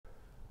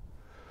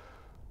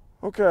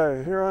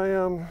Okay, here I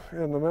am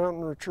in the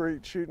mountain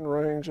retreat shooting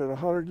range at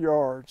 100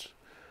 yards.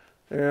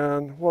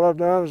 And what I've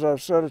done is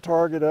I've set a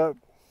target up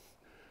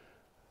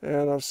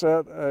and I've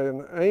set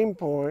an aim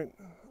point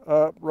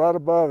up right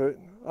above it.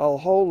 I'll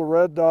hold a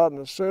red dot in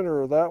the center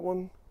of that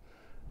one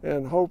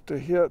and hope to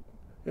hit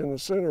in the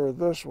center of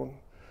this one.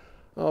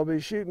 I'll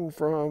be shooting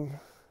from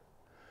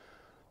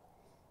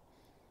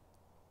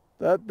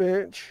that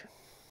bench .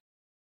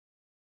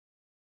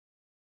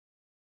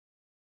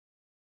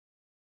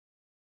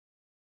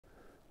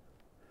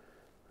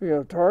 We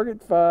have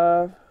target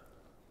 5,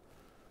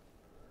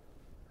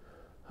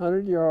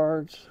 100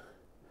 yards,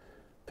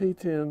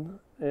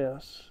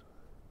 P10S.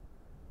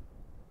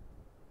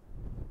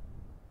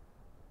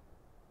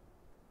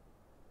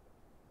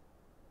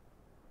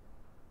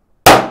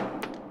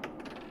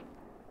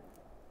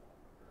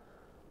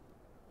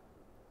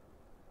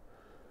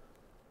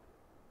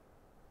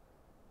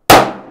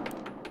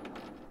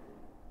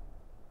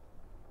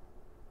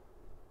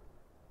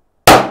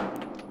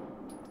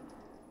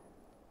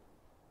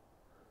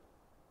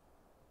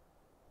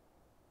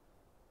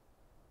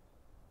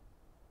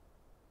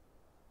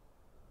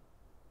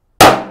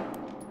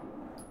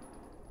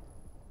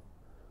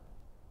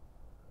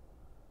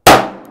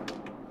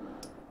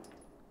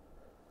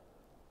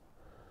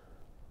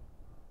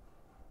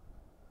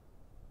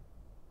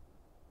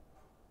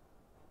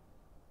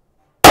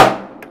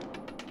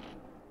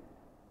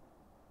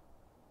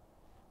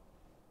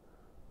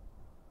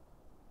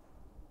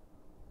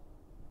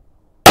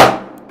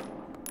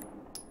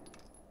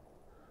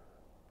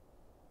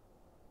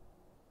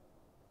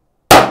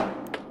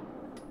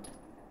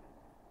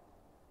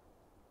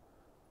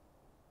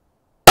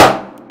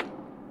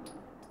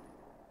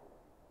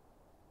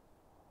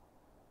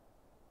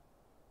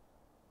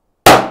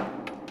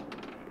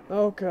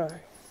 Okay,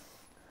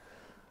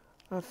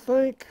 I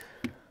think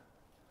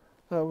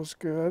that was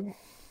good,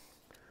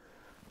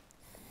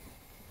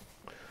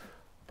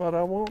 but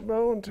I won't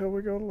know until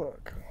we go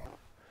look.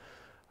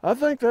 I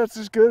think that's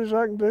as good as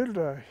I can do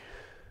today.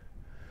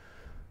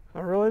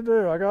 I really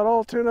do. I got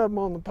all 10 of them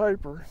on the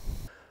paper,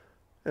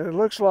 and it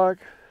looks like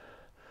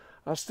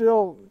I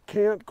still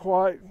can't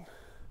quite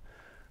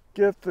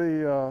get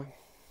the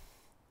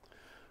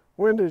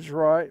windage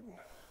right.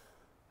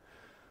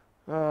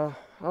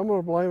 I'm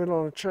going to blame it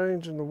on a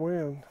change in the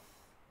wind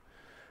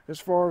as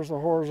far as the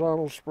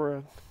horizontal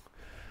spread.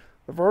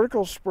 The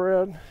vertical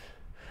spread,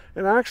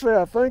 and actually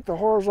I think the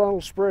horizontal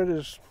spread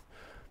is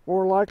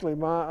more likely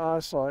my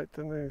eyesight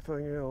than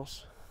anything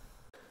else.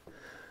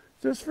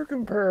 Just for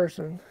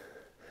comparison,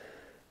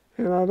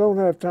 and I don't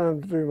have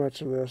time to do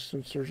much of this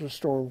since there's a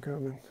storm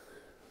coming,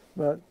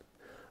 but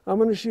I'm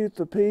going to shoot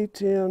the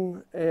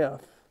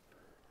P10F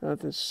at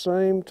the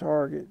same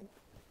target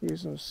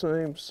using the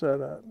same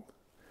setup.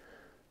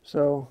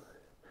 So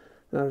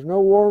there's no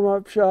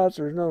warm-up shots,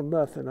 there's no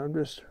nothing. I'm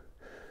just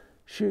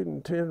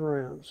shooting 10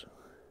 rounds.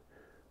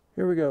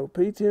 Here we go,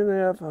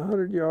 P10F,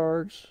 100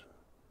 yards.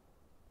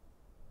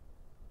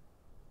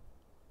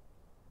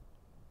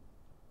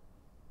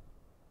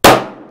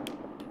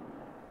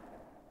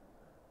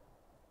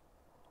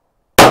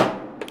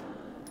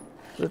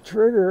 The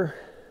trigger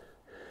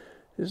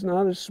is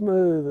not as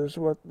smooth as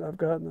what I've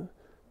got in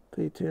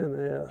the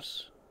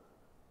P10S.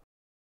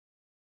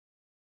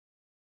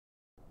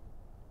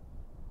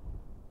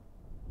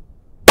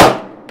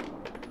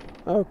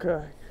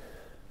 Okay,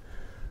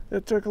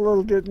 it took a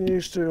little getting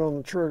used to on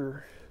the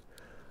trigger.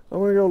 I'm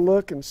going to go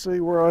look and see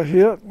where I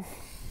hit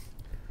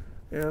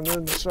and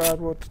then decide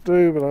what to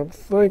do, but I'm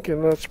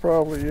thinking that's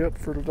probably it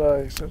for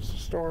today since the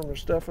storm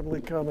is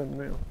definitely coming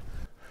now.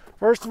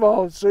 First of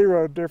all, it's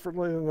zeroed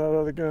differently than that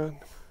other gun.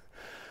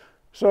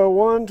 So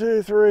 1,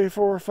 2, 3,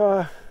 4,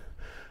 5,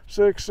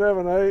 6,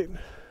 7, 8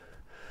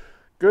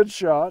 good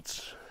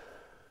shots.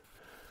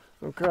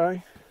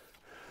 Okay,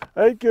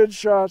 8 good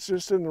shots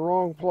just in the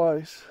wrong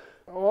place.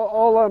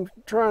 All I'm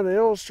trying to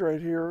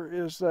illustrate here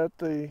is that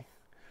the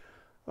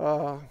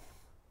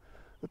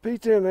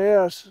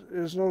P10S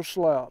is no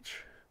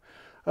slouch.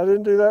 I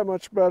didn't do that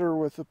much better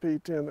with the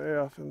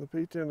P10F, and the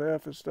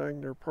P10F is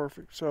dang near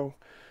perfect. So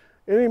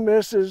any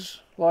misses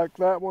like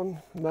that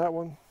one and that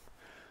one,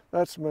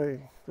 that's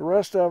me. The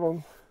rest of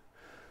them,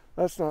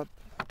 that's not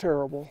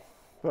terrible,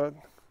 but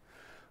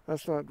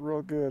that's not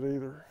real good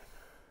either.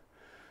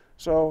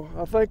 So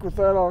I think with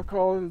that I'll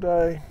call it a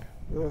day.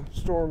 The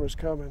storm is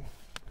coming.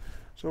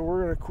 So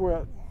we're going to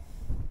quit.